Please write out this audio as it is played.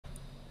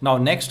Now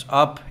next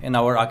up in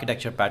our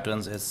architecture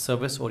patterns is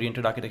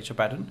service-oriented architecture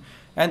pattern,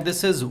 and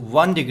this is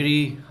 1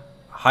 degree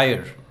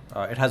higher.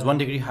 It has 1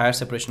 degree higher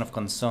separation of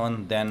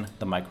concern than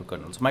the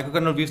microkernel. So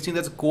microkernel we've seen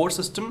there's a core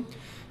system,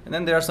 and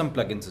then there are some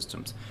plugin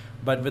systems.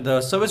 But with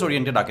the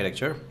service-oriented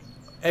architecture,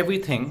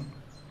 everything,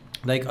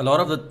 like a lot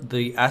of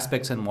the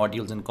aspects and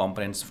modules and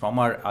components from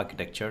our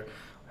architecture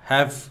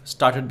have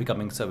started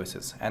becoming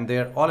services, and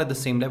they're all at the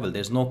same level.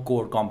 There's no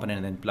core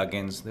component and then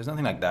plugins. There's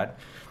nothing like that.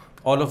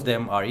 All of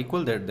them are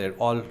equal. They're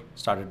all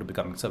started to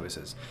becoming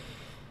services.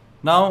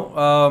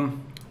 Now,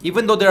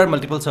 even though there are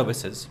multiple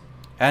services,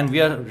 and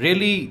we are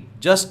really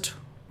just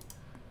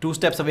 2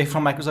 steps away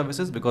from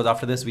microservices, because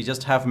after this we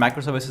just have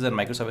macroservices and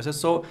microservices.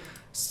 So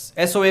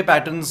SOA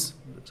patterns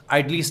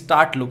ideally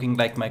start looking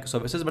like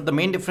microservices, but the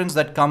main difference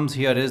that comes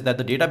here is that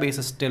the database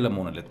is still a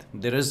monolith.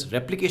 There is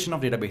replication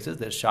of databases,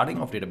 there's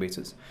sharding of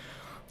databases,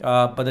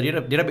 but the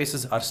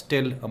databases are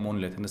still a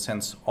monolith in the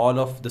sense all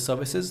of the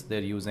services, they're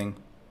using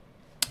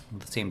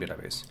the same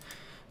database.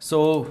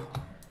 So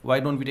why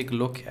don't we take a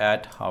look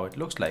at how it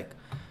looks like?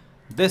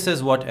 This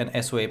is what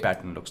an SOA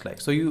pattern looks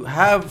like. So you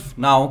have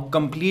now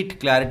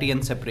complete clarity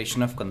and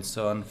separation of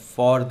concern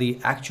for the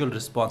actual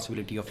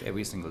responsibility of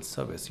every single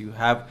service. You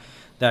have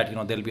that,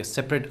 there'll be a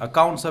separate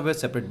account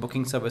service, separate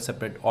booking service,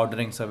 separate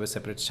ordering service,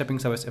 separate shipping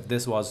service. If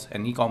this was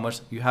an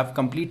e-commerce, you have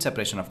complete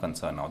separation of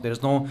concern now.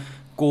 There's no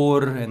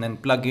core and then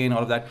plugin,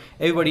 all of that.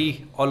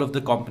 All of the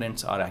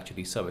components are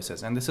actually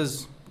services. And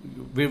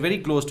we're very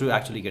close to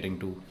actually getting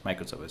to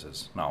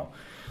microservices now.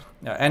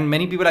 And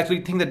many people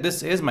actually think that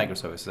this is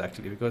microservices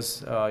actually,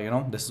 because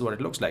this is what it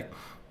looks like.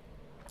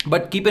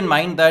 But keep in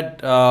mind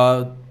that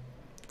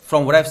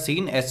from what I've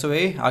seen,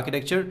 SOA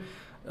architecture,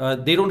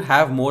 they don't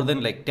have more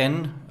than like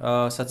 10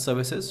 such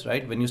services,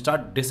 right? When you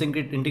start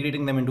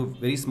integrating them into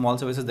very small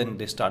services, then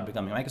they start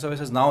becoming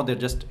microservices. Now they're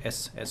just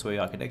SOA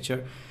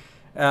architecture,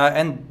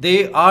 and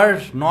they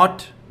are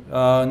not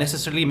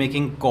necessarily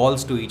making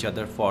calls to each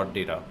other for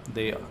data.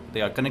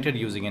 They are connected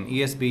using an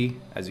ESB,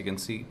 as you can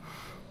see.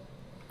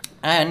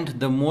 And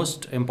the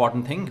most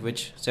important thing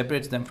which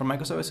separates them from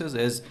microservices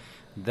is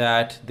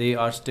that they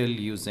are still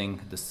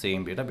using the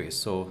same database.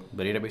 So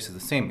the database is the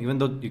same, even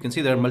though you can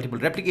see there are multiple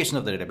replications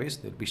of the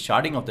database, there'll be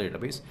sharding of the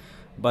database,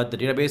 but the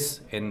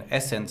database in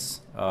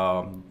essence,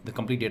 the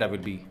complete data will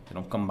be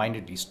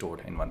combinedly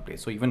stored in one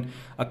place. So even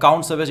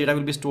account service data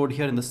will be stored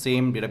here in the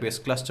same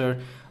database cluster,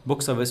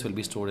 book service will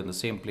be stored in the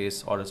same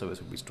place, order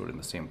service will be stored in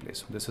the same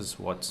place. This is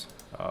what's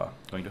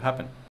going to happen.